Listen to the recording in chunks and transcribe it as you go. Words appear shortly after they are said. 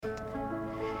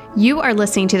You are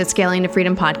listening to the Scaling to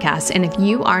Freedom podcast, and if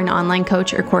you are an online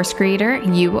coach or course creator,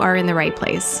 you are in the right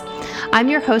place. I'm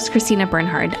your host, Christina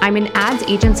Bernhard. I'm an ads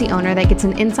agency owner that gets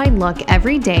an inside look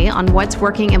every day on what's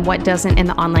working and what doesn't in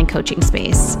the online coaching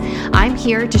space. I'm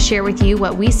here to share with you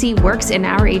what we see works in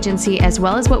our agency, as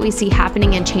well as what we see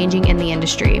happening and changing in the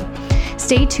industry.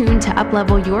 Stay tuned to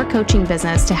uplevel your coaching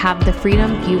business to have the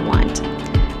freedom you want.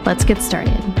 Let's get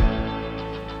started.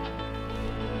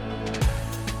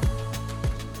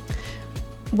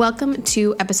 Welcome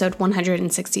to episode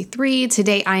 163.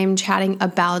 Today I am chatting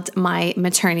about my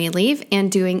maternity leave and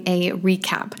doing a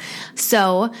recap.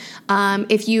 So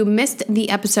if you missed the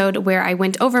episode where I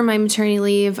went over my maternity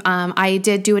leave, I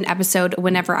did do an episode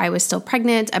whenever I was still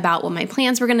pregnant about what my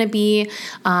plans were going to be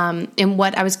and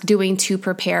what I was doing to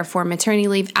prepare for maternity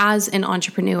leave as an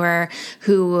entrepreneur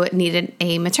who needed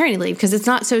a maternity leave. Because it's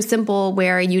not so simple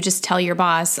where you just tell your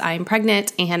boss, I'm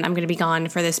pregnant and I'm going to be gone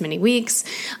for this many weeks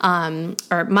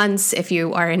or months if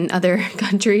you are in other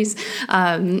countries.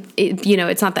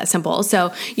 It's not that simple.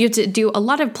 So you have to do a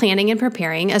lot of planning and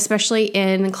preparing, especially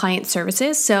in client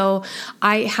services. So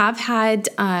I have had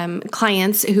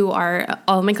clients who are,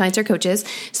 all my clients are coaches.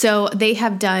 So they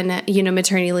have done,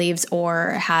 maternity leaves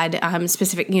or had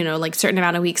specific, like certain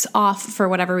amount of weeks off for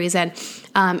whatever reason.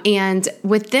 And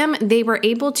with them, they were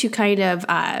able to kind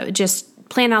of just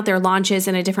plan out their launches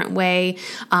in a different way,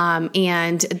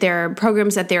 and their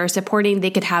programs that they're supporting, they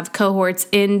could have cohorts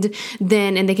end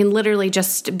then, and they can literally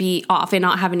just be off and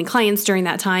not have any clients during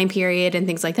that time period and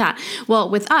things like that. Well,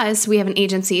 with us, we have an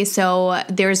agency, so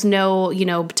there's no,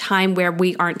 time where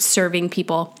we aren't serving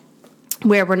people,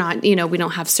 where we're not, we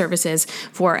don't have services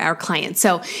for our clients.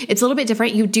 So it's a little bit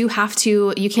different. You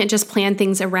can't just plan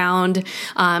things around,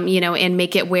 and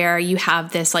make it where you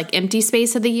have this like empty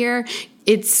space of the year.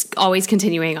 It's always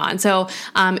continuing on. So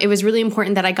it was really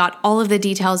important that I got all of the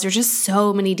details. There's just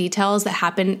so many details that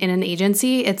happen in an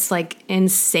agency. It's like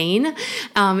insane.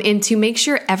 And to make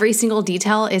sure every single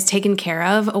detail is taken care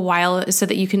of so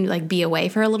that you can like be away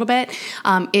for a little bit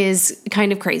is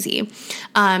kind of crazy.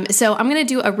 So I'm going to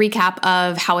do a recap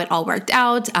of how it all worked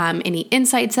out, any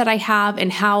insights that I have,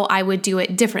 and how I would do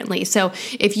it differently. So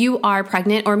if you are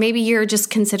pregnant, or maybe you're just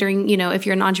considering, if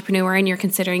you're an entrepreneur and you're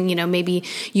considering, maybe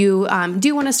you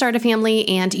do want to start a family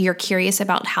and you're curious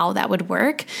about how that would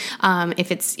work, if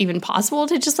it's even possible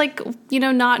to just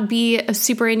not be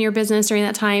super in your business during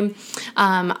that time,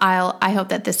 I hope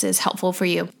that this is helpful for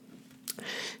you.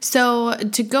 So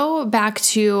to go back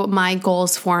to my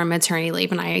goals for maternity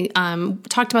leave, and I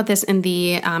talked about this in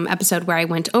the episode where I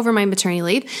went over my maternity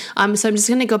leave. So I'm just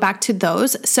going to go back to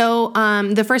those. So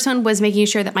the first one was making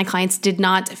sure that my clients did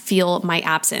not feel my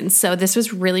absence. So this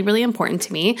was really, really important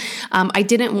to me. I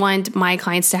didn't want my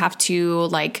clients to have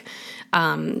to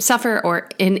suffer or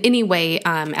in any way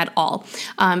at all.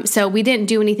 So we didn't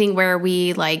do anything where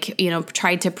we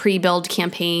tried to pre-build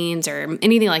campaigns or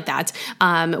anything like that,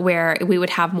 where we would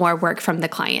have more work from the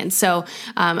client. So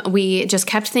we just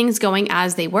kept things going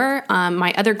as they were.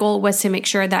 My other goal was to make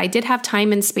sure that I did have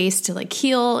time and space to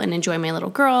heal and enjoy my little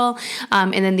girl.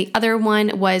 And then the other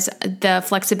one was the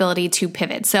flexibility to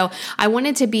pivot. So I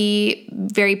wanted to be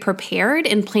very prepared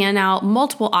and plan out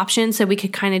multiple options so we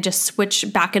could kind of just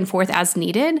switch back and forth as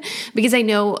needed, because I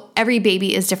know every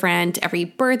baby is different, every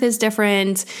birth is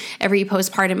different, every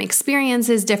postpartum experience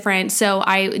is different. So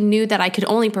I knew that I could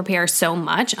only prepare so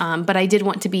much, but I did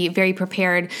want to be very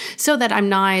prepared so that I'm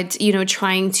not,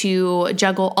 trying to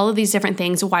juggle all of these different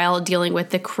things while dealing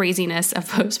with the craziness of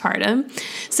postpartum.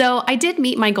 So I did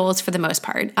meet my goals for the most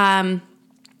part.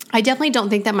 I definitely don't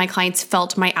think that my clients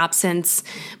felt my absence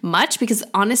much, because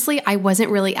honestly, I wasn't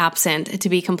really absent, to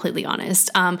be completely honest.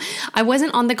 I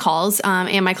wasn't on the calls,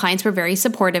 and my clients were very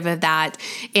supportive of that.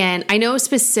 And I know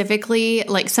specifically,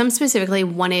 some specifically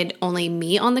wanted only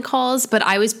me on the calls, but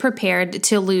I was prepared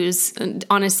to lose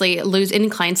any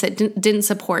clients that didn't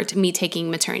support me taking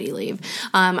maternity leave.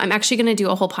 I'm actually going to do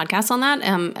a whole podcast on that,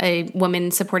 a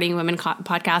women supporting women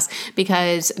podcast,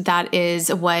 because that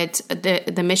is what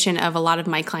the mission of a lot of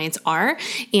my clients are.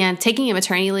 And taking a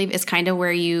maternity leave is kind of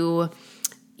where you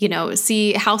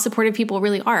see how supportive people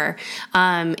really are.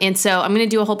 And so I'm going to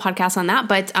do a whole podcast on that,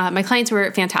 but my clients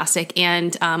were fantastic.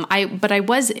 And I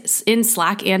was in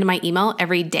Slack and my email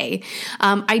every day.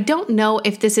 I don't know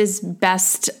if this is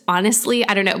best, honestly,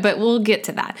 I don't know, but we'll get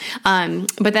to that.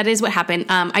 But that is what happened.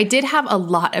 I did have a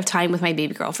lot of time with my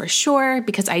baby girl for sure,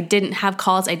 because I didn't have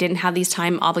calls. I didn't have these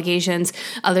time obligations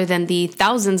other than the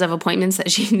thousands of appointments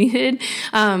that she needed.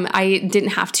 I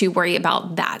didn't have to worry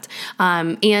about that.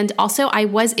 And also I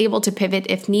was was able to pivot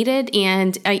if needed.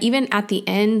 And even at the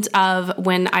end of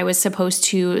when I was supposed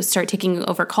to start taking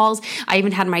over calls, I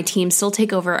even had my team still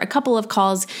take over a couple of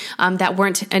calls that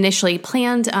weren't initially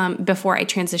planned before I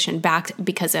transitioned back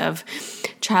because of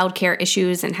childcare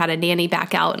issues and had a nanny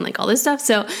back out and like all this stuff.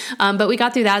 So, but we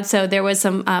got through that. So there was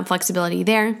some flexibility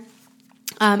there.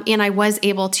 And I was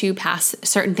able to pass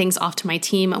certain things off to my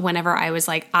team whenever I was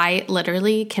like, I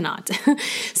literally cannot.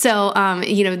 So,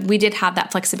 we did have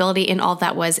that flexibility and all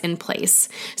that was in place.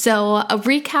 So a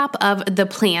recap of the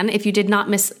plan, if you did not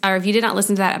miss, or if you did not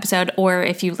listen to that episode, or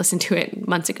if you listened to it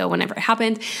months ago, whenever it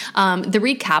happened, the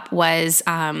recap was,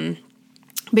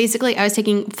 basically, I was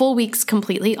taking full weeks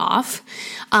completely off,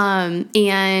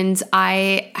 and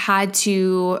I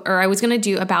was going to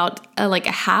do about like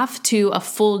a half to a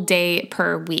full day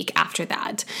per week after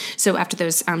that. So after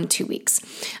those 2 weeks.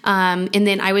 And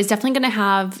then I was definitely going to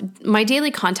have, my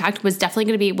daily contact was definitely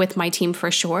going to be with my team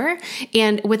for sure.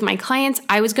 And with my clients,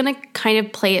 I was going to kind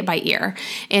of play it by ear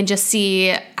and just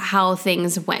see how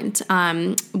things went.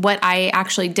 What I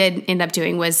actually did end up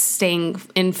doing was staying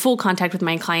in full contact with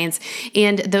my clients,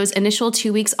 and those initial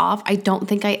 2 weeks off, I don't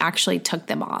think I actually took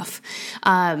them off.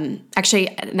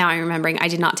 Actually, now I'm remembering, I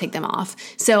did not take them off.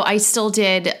 So I still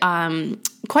did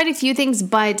quite a few things,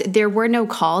 but there were no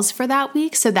calls for that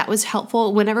week. So that was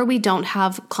helpful. Whenever we don't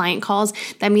have client calls,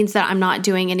 that means that I'm not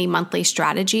doing any monthly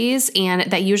strategies.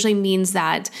 And that usually means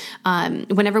that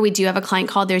whenever we do have a client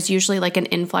call, there's usually like an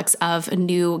influx of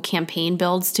new campaign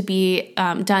builds to be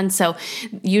done. So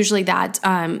usually that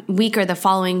week or the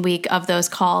following week of those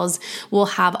calls, we'll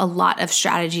have a lot of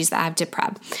strategies that I have to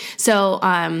prep. So,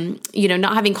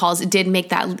 not having calls did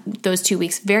make those 2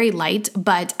 weeks very light,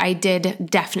 but I did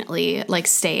definitely like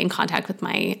stay in contact with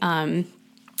my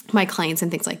my clients and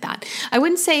things like that. I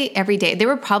wouldn't say every day. There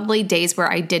were probably days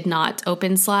where I did not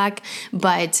open Slack,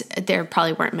 but there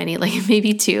probably weren't many, like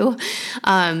maybe 2.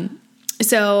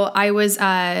 So I was,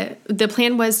 the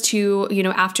plan was to,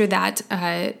 after that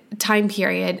time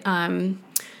period,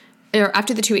 or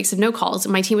after the 2 weeks of no calls,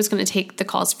 my team was going to take the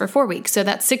calls for 4 weeks. So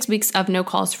that's 6 weeks of no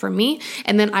calls for me.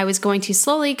 And then I was going to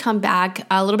slowly come back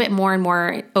a little bit more and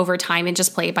more over time and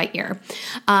just play it by ear.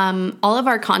 All of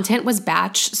our content was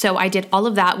batch. So I did all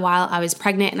of that while I was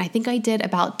pregnant. And I think I did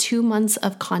about 2 months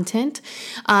of content.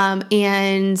 We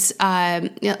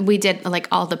did like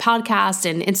all the podcasts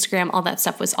and Instagram, all that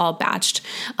stuff was all batched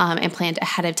and planned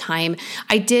ahead of time.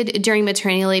 I did during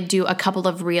maternity leave do a couple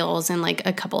of reels and like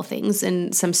a couple of things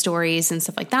and some stories and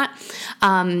stuff like that.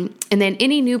 And then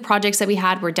any new projects that we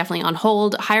had were definitely on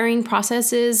hold. Hiring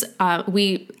processes,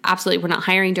 we absolutely were not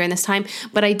hiring during this time,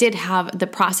 but I did have the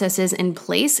processes in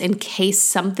place in case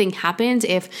something happened.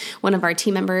 If one of our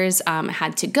team members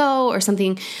had to go or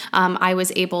something, I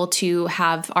was able to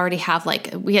already have like,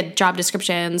 we had job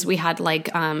descriptions, we had like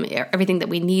everything that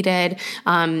we needed,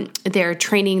 their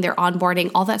training, their onboarding,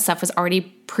 all that stuff was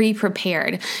already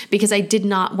pre-prepared because I did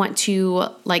not want to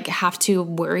like have to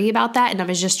worry about that. And I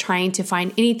was just trying to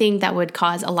find anything that would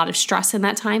cause a lot of stress in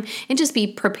that time and just be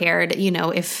prepared,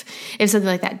 if something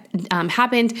like that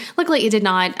happened. Luckily it did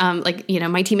not,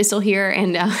 my team is still here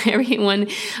and everyone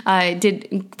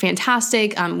did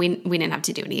fantastic. We didn't have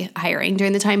to do any hiring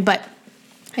during the time, but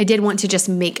I did want to just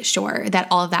make sure that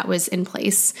all of that was in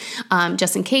place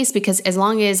just in case, because as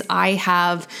long as I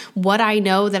have what I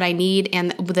know that I need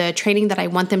and the training that I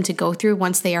want them to go through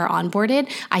once they are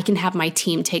onboarded, I can have my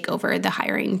team take over the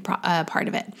hiring part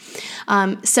of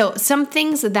it. So some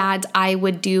things that I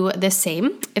would do the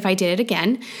same if I did it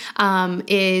again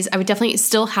is I would definitely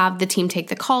still have the team take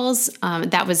the calls.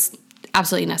 That was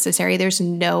absolutely necessary. There's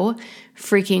no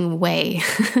freaking way.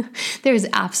 There's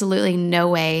absolutely no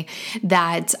way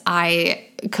that I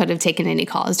could have taken any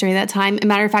calls during that time. As a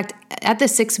matter of fact, at the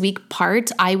 6-week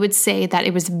part, I would say that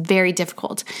it was very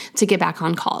difficult to get back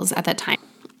on calls at that time.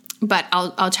 But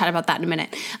I'll chat about that in a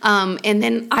minute. And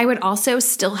then I would also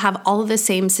still have all of the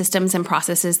same systems and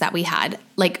processes that we had.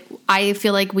 Like, I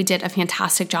feel like we did a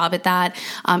fantastic job at that.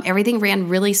 Everything ran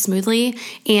really smoothly,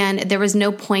 and there was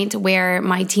no point where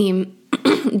my team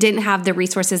didn't have the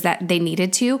resources that they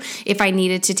needed to if I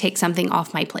needed to take something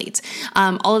off my plate.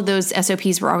 All of those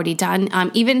SOPs were already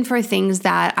done, even for things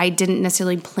that I didn't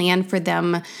necessarily plan for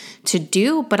them to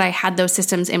do, but I had those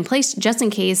systems in place just in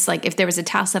case, like if there was a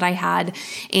task that I had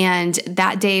and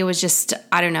that day was just,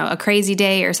 a crazy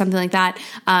day or something like that,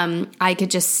 I could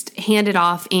just hand it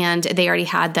off and they already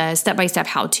had the step-by-step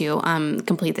how to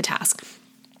complete the task.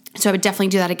 So I would definitely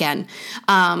do that again.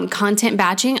 Content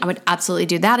batching, I would absolutely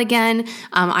do that again.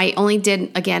 I only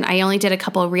did a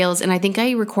couple of reels, and I think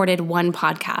I recorded one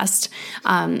podcast,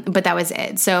 but that was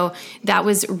it. So that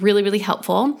was really, really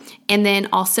helpful. And then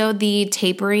also the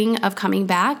tapering of coming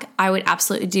back, I would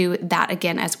absolutely do that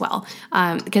again as well,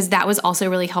 because that was also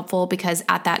really helpful, because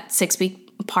at that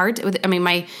 6-week part,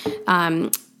 my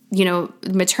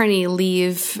maternity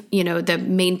leave, the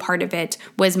main part of it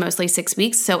was mostly 6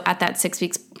 weeks. So at that 6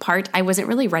 weeks part, I wasn't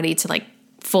really ready to like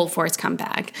full force come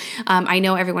back. I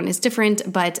know everyone is different,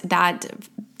 but that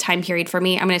time period for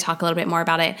me, I'm going to talk a little bit more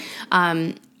about it.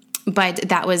 But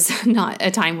that was not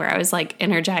a time where I was like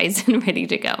energized and ready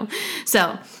to go.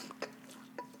 So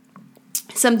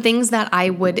some things that I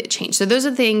would change. So those are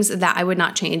the things that I would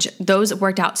not change. Those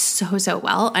worked out so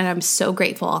well. And I'm so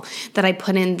grateful that I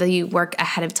put in the work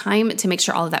ahead of time to make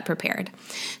sure all of that prepared.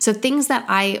 So things that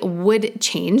I would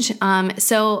change.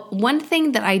 So one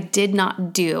thing that I did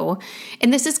not do,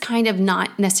 and this is kind of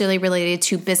not necessarily related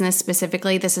to business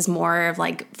specifically. This is more of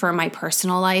like for my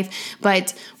personal life.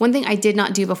 But one thing I did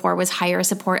not do before was hire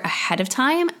support ahead of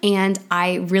time. And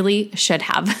I really should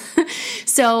have.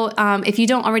 So if you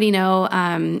don't already know,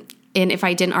 and if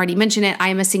I didn't already mention it, I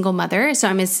am a single mother. So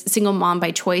I'm a single mom by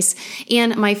choice,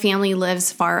 and my family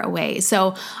lives far away.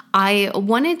 So I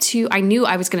knew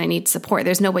I was going to need support.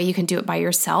 There's no way you can do it by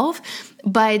yourself,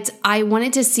 but I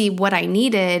wanted to see what I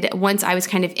needed once I was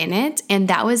kind of in it. And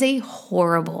that was a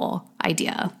horrible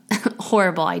idea,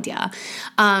 horrible idea.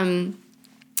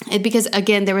 Because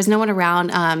again, there was no one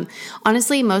around.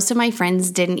 Honestly, most of my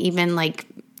friends didn't even like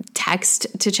text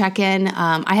to check in.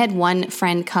 I had one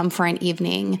friend come for an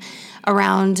evening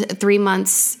around 3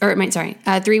 weeks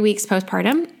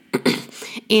postpartum.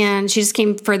 And she just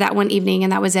came for that one evening,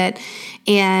 and that was it.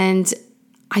 And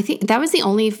I think that was the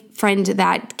only friend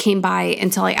that came by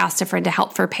until I asked a friend to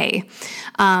help for pay.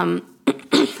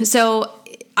 So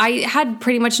I had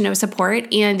pretty much no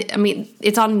support, and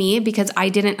it's on me because I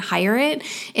didn't hire it.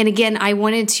 And again,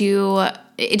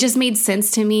 it just made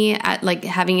sense to me at like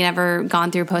having never gone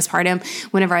through postpartum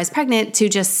whenever I was pregnant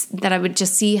that I would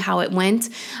just see how it went,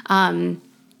 and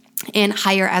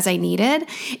hire as I needed.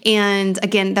 And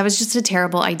again, that was just a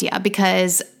terrible idea,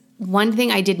 because one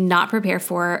thing I did not prepare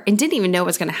for and didn't even know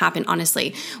was going to happen,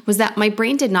 honestly, was that my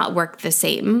brain did not work the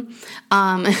same.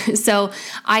 So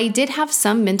I did have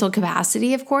some mental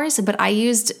capacity, of course, but I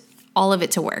used all of it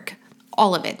to work,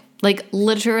 all of it. Like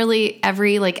literally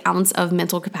every like ounce of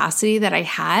mental capacity that I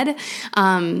had,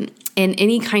 and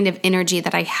any kind of energy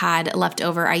that I had left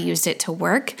over, I used it to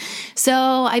work. So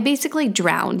I basically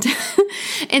drowned.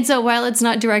 And so while it's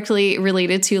not directly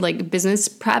related to like business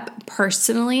prep,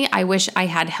 personally, I wish I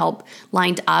had help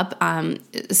lined up,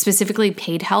 specifically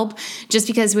paid help, just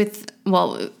because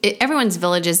everyone's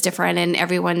village is different, and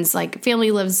everyone's like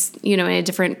family lives, in a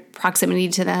different proximity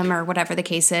to them, or whatever the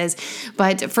case is.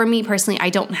 But for me personally, I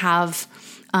don't have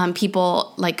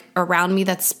people like around me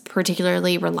that's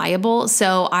particularly reliable.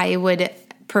 So I would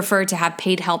prefer to have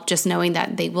paid help, just knowing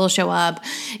that they will show up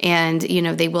and,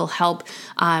 they will help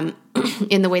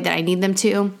in the way that I need them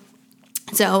to.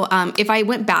 So if I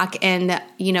went back and,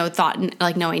 thought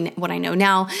like knowing what I know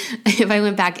now, if I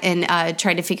went back and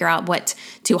tried to figure out what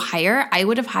to hire, I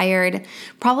would have hired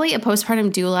probably a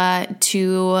postpartum doula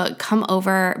to come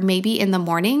over maybe in the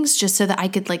mornings, just so that I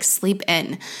could like sleep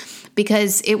in.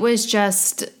 Because it was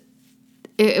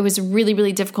really,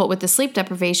 really difficult with the sleep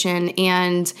deprivation.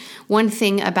 And one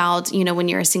thing about, when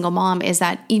you're a single mom is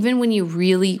that even when you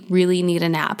really, really need a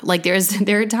nap, like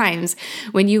there are times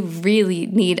when you really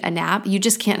need a nap, you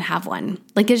just can't have one.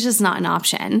 Like it's just not an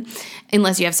option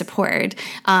unless you have support.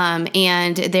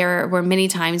 And there were many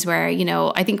times where,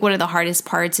 I think one of the hardest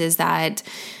parts is that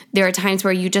there are times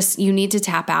where you need to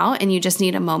tap out and you just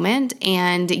need a moment,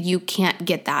 and you can't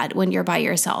get that when you're by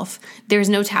yourself. There's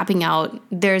no tapping out.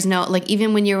 There's no, like,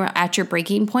 even when you're at your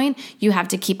breaking point, you have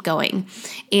to keep going.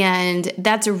 And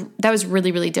that was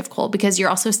really, really difficult, because you're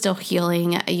also still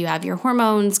healing. You have your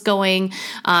hormones going.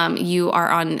 You are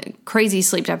on crazy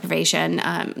sleep deprivation.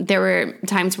 There were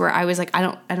times where I was like,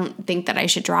 I don't think that I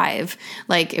should drive.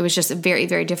 Like, it was just very,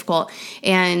 very difficult.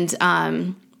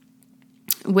 And,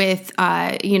 with,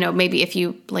 maybe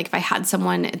if I had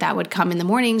someone that would come in the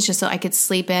mornings just so I could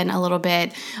sleep in a little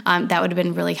bit, that would have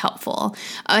been really helpful.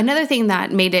 Another thing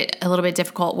that made it a little bit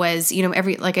difficult was,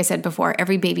 like I said before,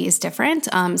 every baby is different.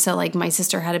 So like my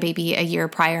sister had a baby a year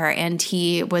prior, and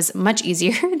he was much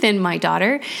easier than my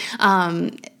daughter.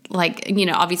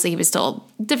 Obviously he was still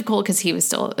difficult because he was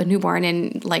still a newborn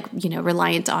and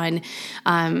reliant on,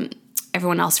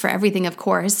 everyone else for everything, of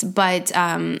course. But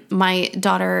my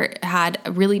daughter had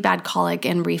a really bad colic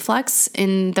and reflux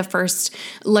in the first,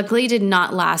 luckily did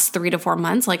not last 3 to 4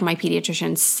 months like my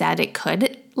pediatrician said it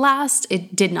could last.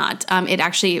 It did not. It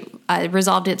actually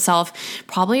resolved itself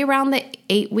probably around the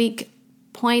 8-week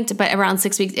point, but around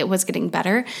 6 weeks it was getting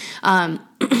better.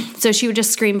 So she would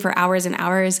just scream for hours and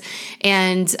hours.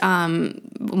 And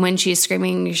when she's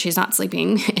screaming, she's not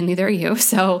sleeping, and neither are you.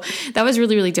 So that was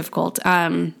really, really difficult.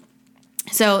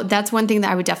 So that's one thing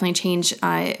that I would definitely change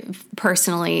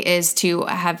personally, is to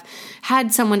have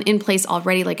had someone in place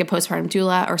already, like a postpartum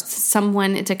doula or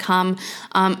someone to come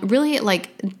really like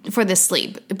for the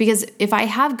sleep. Because if I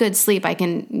have good sleep, I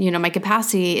can, my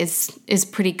capacity is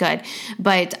pretty good.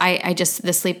 But I just,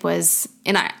 the sleep was,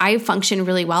 and I function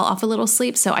really well off a little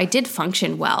sleep. So I did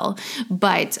function well,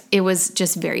 but it was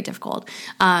just very difficult.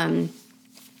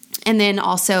 And then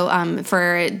also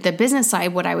for the business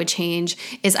side, what I would change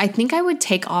is I think I would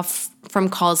take off from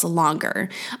calls longer.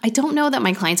 I don't know that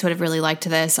my clients would have really liked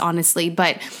this, honestly,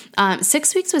 but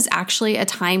 6 weeks was actually a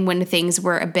time when things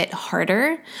were a bit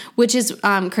harder, which is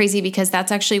crazy because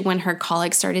that's actually when her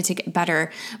colic started to get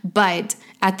better. But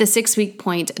at the 6-week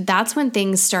point, that's when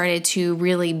things started to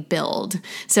really build.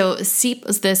 So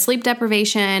the sleep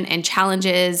deprivation and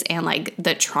challenges and like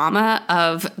the trauma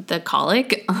of the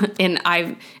colic, and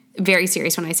I'm very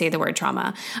serious when I say the word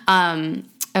trauma.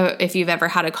 If you've ever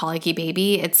had a colicky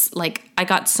baby, it's like, I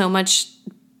got so much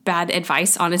bad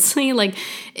advice, honestly. Like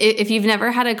if you've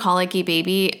never had a colicky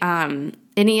baby,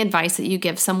 any advice that you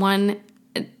give someone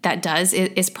that does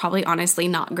is probably honestly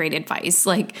not great advice.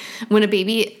 Like when a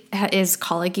baby is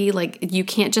colicky, like you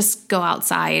can't just go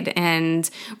outside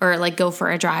or like go for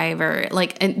a drive or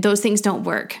like, and those things don't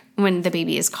work when the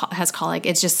baby has colic.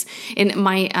 It's just, and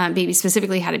my baby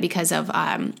specifically had it because of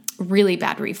really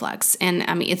bad reflux. And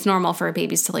I mean, it's normal for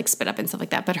babies to like spit up and stuff like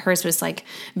that, but hers was like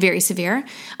very severe.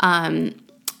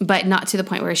 But not to the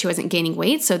point where she wasn't gaining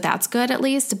weight. So that's good at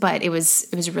least, but it was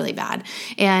really bad.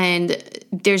 And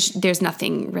there's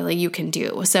nothing really you can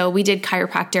do. So we did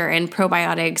chiropractor and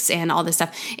probiotics and all this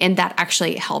stuff. And that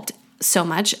actually helped so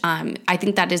much. I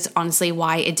think that is honestly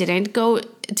why it didn't go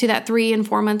to that 3 and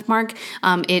 4 month mark.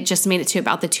 It just made it to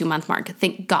about the 2 month mark.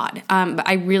 Thank God. But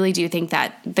I really do think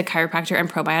that the chiropractor and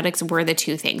probiotics were the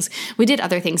 2 things. We did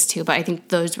other things too, but I think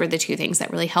those were the 2 things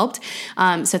that really helped.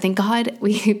 So thank God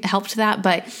we helped that.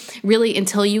 But really,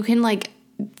 until you can like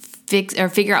fix or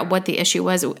figure out what the issue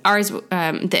was,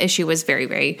 the issue was very,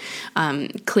 very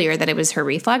clear that it was her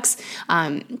reflux.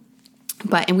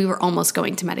 And we were almost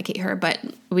going to medicate her, but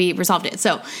we resolved it.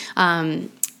 So,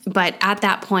 but at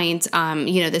that point, the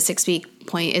 6-week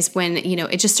point is when,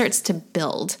 it just starts to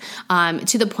build,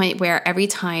 to the point where every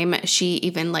time she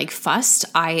even like fussed,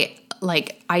 I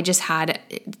just had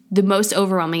the most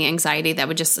overwhelming anxiety that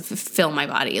would just fill my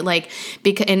body.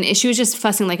 And she was just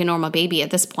fussing like a normal baby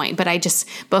at this point. But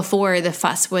before the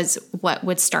fuss was what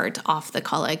would start off the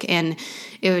colic. And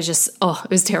it was just, it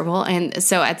was terrible. And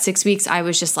so at 6 weeks, I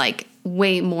was just like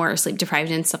way more sleep deprived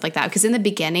and stuff like that. Because in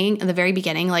the very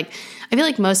beginning, like I feel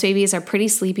like most babies are pretty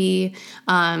sleepy.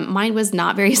 Mine was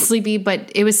not very sleepy,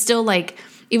 but it was still like,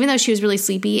 even though she was really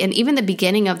sleepy, and even the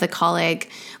beginning of the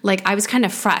colic, like I was kind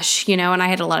of fresh, and I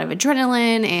had a lot of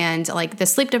adrenaline, and like the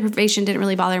sleep deprivation didn't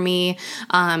really bother me.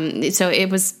 So it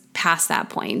was past that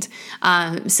point.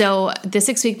 So the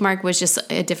 6-week mark was just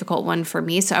a difficult one for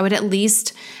me. So I would at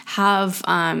least have,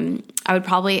 I would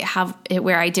probably have it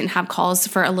where I didn't have calls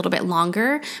for a little bit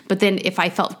longer. But then if I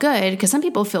felt good, because some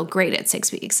people feel great at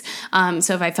 6 weeks.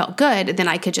 So if I felt good, then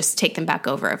I could just take them back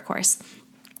over, of course.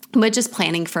 But just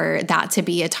planning for that to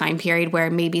be a time period where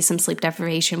maybe some sleep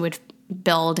deprivation would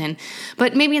build.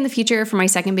 But maybe in the future for my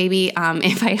second baby,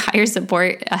 if I hire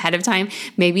support ahead of time,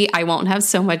 maybe I won't have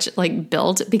so much like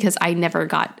build, because I never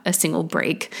got a single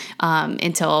break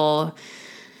until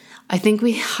I think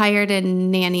we hired a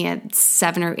nanny at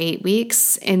 7 or 8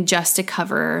 weeks, and just to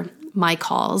cover my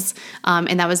calls.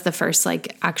 And that was the first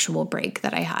like actual break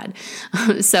that I had.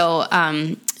 So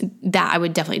that I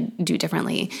would definitely do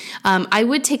differently. I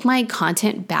would take my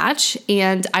content batch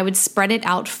and I would spread it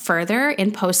out further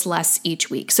and post less each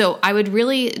week. So I would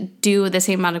really do the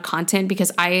same amount of content,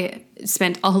 because I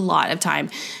spent a lot of time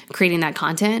creating that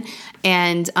content.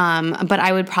 And, but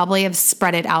I would probably have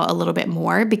spread it out a little bit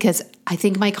more, because I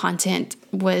think my content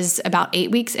was about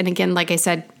 8 weeks. And again, like I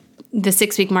said, the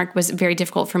 6-week mark was very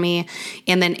difficult for me.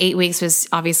 And then 8 weeks was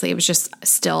obviously, it was just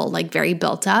still like very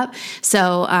built up.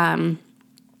 So,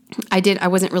 I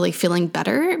wasn't really feeling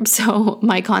better. So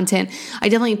my content, I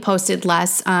definitely posted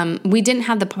less. We didn't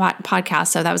have the podcast,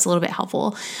 so that was a little bit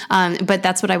helpful. But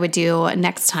that's what I would do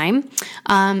next time.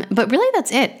 But really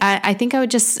that's it. I think I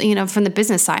would just, from the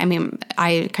business side, I mean,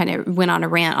 I kind of went on a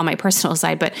rant on my personal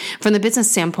side, but from the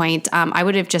business standpoint, I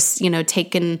would have just,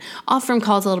 taken off from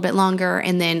calls a little bit longer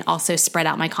and then also spread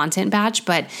out my content batch.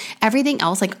 But everything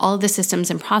else, like all of the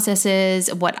systems and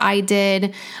processes, what I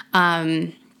did,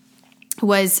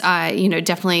 was,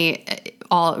 definitely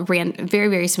all ran very,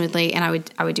 very smoothly, and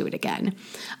I would do it again.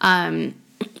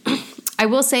 I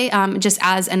will say, just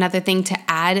as another thing to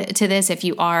add to this, if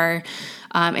you are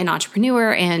an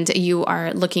entrepreneur and you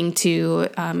are looking to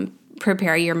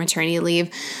prepare your maternity leave,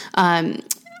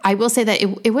 I will say that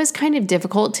it was kind of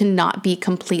difficult to not be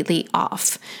completely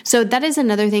off. So that is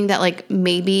another thing that like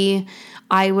maybe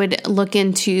I would look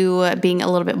into being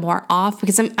a little bit more off,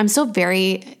 because I'm still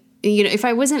very, if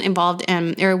I wasn't involved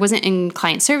or wasn't in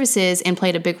client services and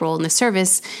played a big role in the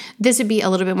service, this would be a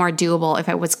little bit more doable if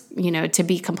I was, to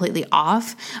be completely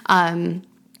off.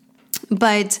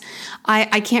 But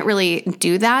I can't really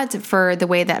do that for the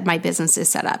way that my business is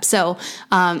set up. So,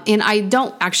 and I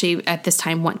don't actually at this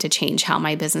time want to change how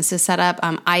my business is set up.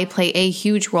 I play a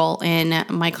huge role in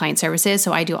my client services.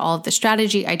 So I do all of the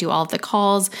strategy. I do all of the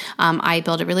calls. I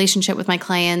build a relationship with my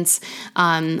clients.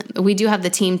 We do have the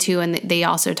team too, and they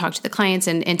also talk to the clients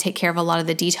and take care of a lot of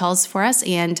the details for us.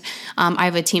 And I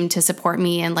have a team to support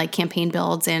me and like campaign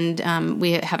builds, and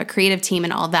we have a creative team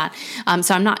and all of that.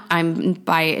 So I'm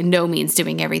by no means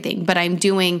doing everything, but I'm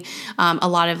doing a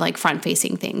lot of like front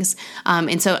facing things.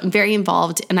 And so I'm very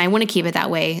involved, and I want to keep it that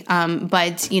way.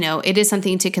 But it is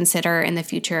something to consider in the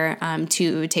future,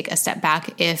 to take a step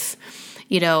back if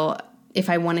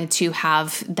I wanted to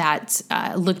have that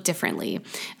look differently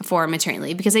for maternity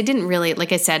leave, because I didn't really,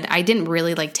 like I said, I didn't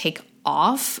really like take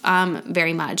off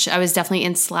very much. I was definitely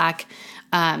in Slack.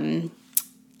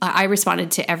 I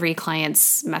responded to every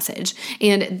client's message,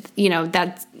 and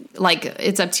that's like,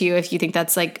 it's up to you if you think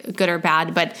that's like good or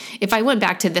bad. But if I went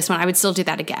back to this one, I would still do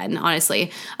that again,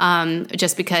 honestly,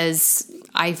 just because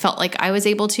I felt like I was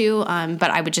able to, but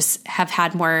I would just have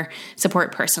had more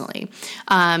support personally.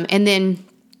 And then,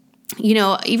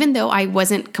 even though I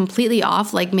wasn't completely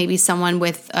off, like maybe someone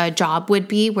with a job would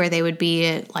be, where they would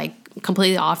be like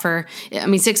completely off,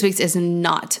 6 weeks is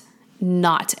not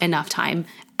enough time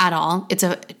at all. It's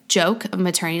a joke of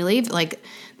maternity leave. Like,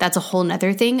 that's a whole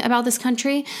nother thing about this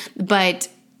country. But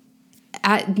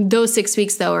at those 6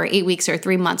 weeks though, or 8 weeks or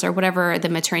 3 months or whatever the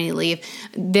maternity leave,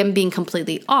 them being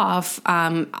completely off,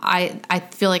 I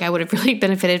feel like I would have really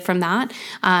benefited from that.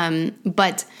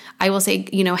 But I will say,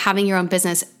 having your own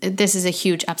business, this is a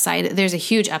huge upside. There's a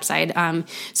huge upside.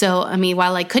 So,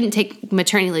 while I couldn't take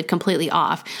maternity leave completely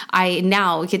off, I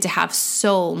now get to have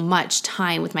so much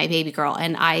time with my baby girl,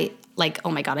 and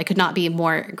oh my God, I could not be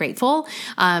more grateful.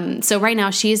 So right now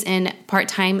she's in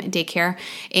part-time daycare,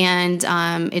 and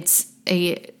it's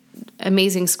a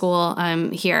amazing school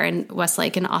here in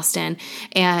Westlake in Austin,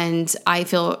 and I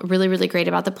feel really, really great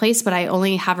about the place, but I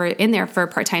only have her in there for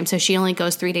part-time, so she only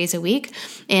goes 3 days a week,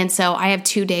 and so I have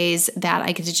 2 days that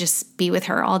I get to just be with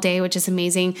her all day, which is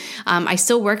amazing. I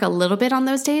still work a little bit on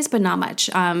those days, but not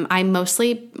much.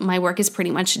 My work is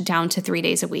pretty much down to 3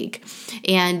 days a week,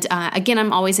 and again,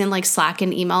 I'm always in like Slack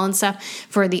and email and stuff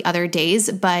for the other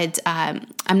days, but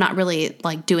I'm not really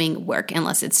like doing work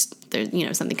unless it's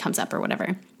there, something comes up or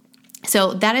whatever.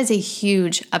 So that is a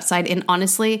huge upside. And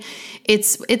honestly,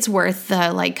 it's worth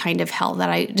the like kind of hell that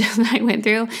I went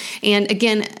through. And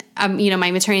again,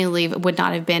 my maternity leave would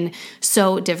not have been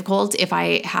so difficult if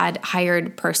I had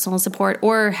hired personal support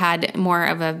or had more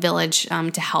of a village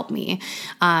to help me.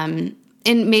 And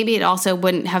maybe it also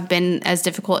wouldn't have been as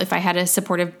difficult if I had a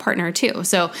supportive partner too.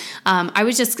 So I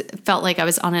was just felt like I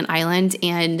was on an island,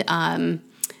 and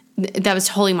that was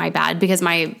totally my bad, because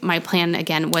my plan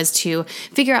again was to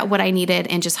figure out what I needed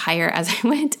and just hire as I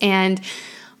went. And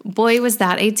boy, was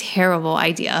that a terrible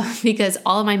idea, because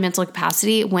all of my mental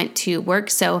capacity went to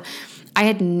work. So I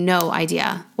had no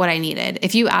idea what I needed.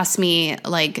 If you asked me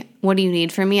like, what do you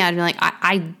need from me? I'd be like,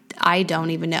 I don't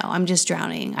even know. I'm just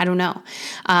drowning. I don't know.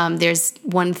 There's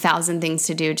 1,000 things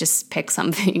to do. Just pick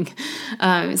something.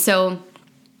 So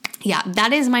yeah,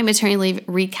 that is my maternity leave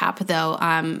recap though.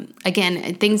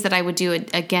 Again, things that I would do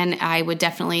again, I would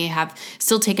definitely have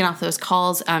still taken off those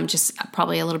calls, just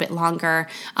probably a little bit longer.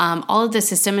 All of the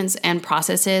systems and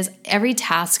processes, every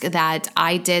task that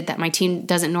I did that my team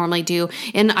doesn't normally do,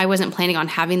 and I wasn't planning on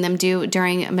having them do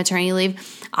during maternity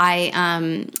leave,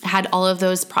 I had all of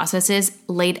those processes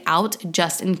laid out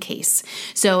just in case.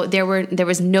 So there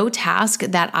was no task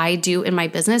that I do in my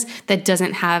business that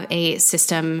doesn't have a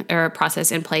system or a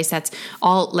process in place that's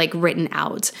all like written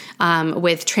out,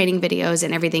 with training videos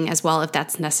and everything as well, if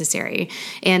that's necessary.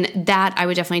 And that I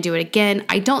would definitely do it again.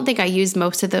 I don't think I used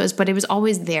most of those, but it was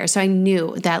always there. So I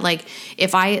knew that like,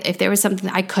 if there was something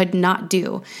that I could not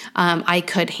do, I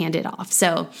could hand it off.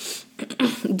 So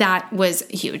that was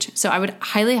huge. So I would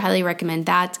highly, highly recommend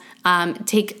that.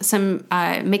 Make some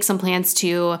plans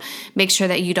to make sure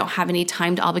that you don't have any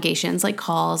timed obligations like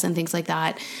calls and things like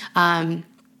that.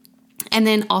 And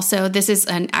then also, this is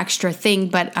an extra thing,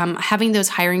 but having those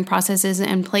hiring processes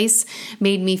in place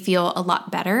made me feel a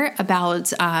lot better about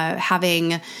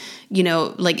having,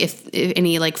 like if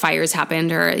any like fires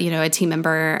happened or, a team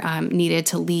member needed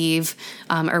to leave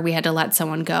or we had to let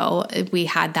someone go, we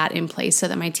had that in place so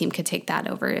that my team could take that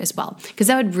over as well. Because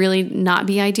that would really not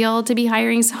be ideal to be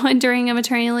hiring someone during a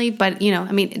maternity leave. But,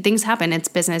 things happen. It's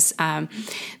business.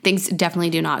 Things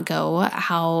definitely do not go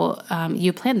how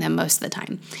you plan them most of the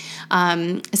time.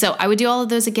 So I would do all of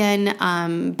those again.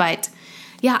 But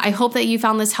yeah, I hope that you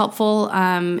found this helpful.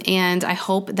 And I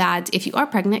hope that if you are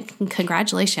pregnant,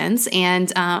 congratulations.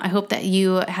 And I hope that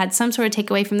you had some sort of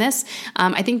takeaway from this.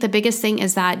 I think the biggest thing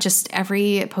is that just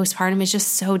every postpartum is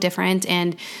just so different.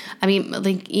 And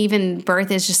like even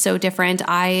birth is just so different.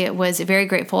 I was very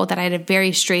grateful that I had a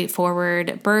very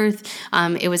straightforward birth.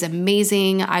 It was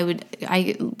amazing. I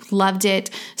loved it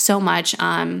so much.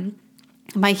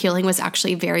 My healing was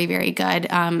actually very, very good,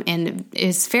 and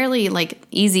is fairly like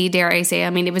easy, dare I say.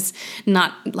 It was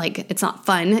not like, it's not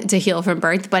fun to heal from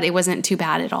birth, but it wasn't too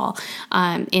bad at all.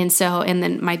 And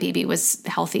then my baby was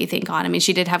healthy, thank God.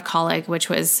 She did have colic, which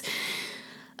was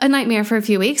a nightmare for a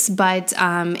few weeks, but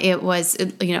it was,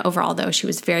 overall though, she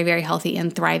was very, very healthy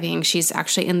and thriving. She's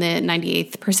actually in the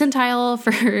 98th percentile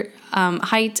for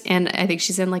height, and I think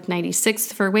she's in like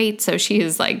 96th for weight. So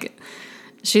she's a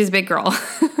big girl.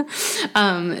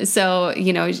 So,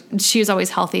 she was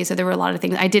always healthy. So there were a lot of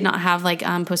things. I did not have like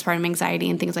postpartum anxiety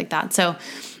and things like that. So,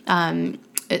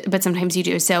 but sometimes you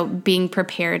do. So being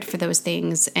prepared for those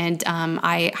things. And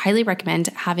I highly recommend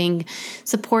having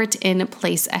support in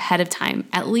place ahead of time,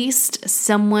 at least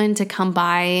someone to come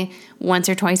by once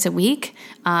or twice a week.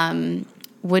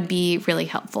 Would be really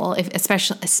helpful,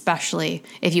 especially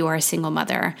if you are a single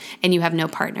mother and you have no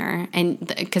partner, and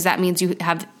because that means you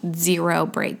have zero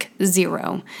break.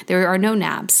 There are no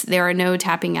naps. There are no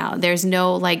tapping out. There's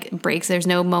no like breaks. There's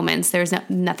no moments. There's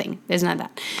nothing. There's none of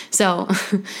that. So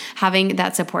having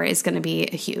that support is going to be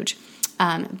huge.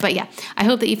 But yeah, I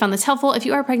hope that you found this helpful. If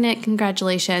you are pregnant,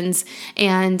 congratulations.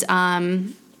 And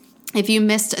if you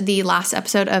missed the last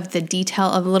episode of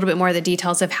a little bit more of the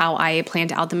details of how I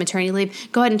planned out the maternity leave,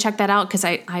 go ahead and check that out, because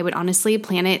I would honestly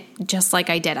plan it just like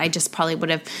I did. I just probably would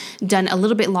have done a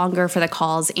little bit longer for the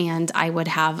calls, and I would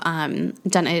have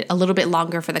done it a little bit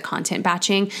longer for the content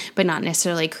batching, but not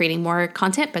necessarily creating more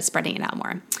content, but spreading it out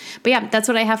more. But yeah, that's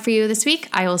what I have for you this week.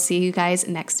 I will see you guys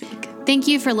next week. Thank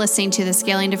you for listening to the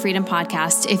Scaling to Freedom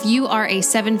podcast. If you are a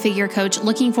 7-figure coach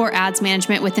looking for ads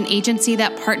management with an agency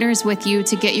that partners with you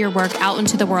to get your work out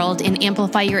into the world and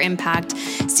amplify your impact,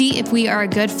 see if we are a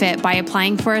good fit by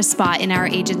applying for a spot in our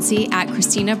agency at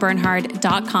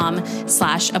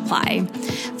ChristinaBernhard.com/apply.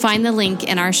 Find the link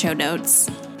in our show notes.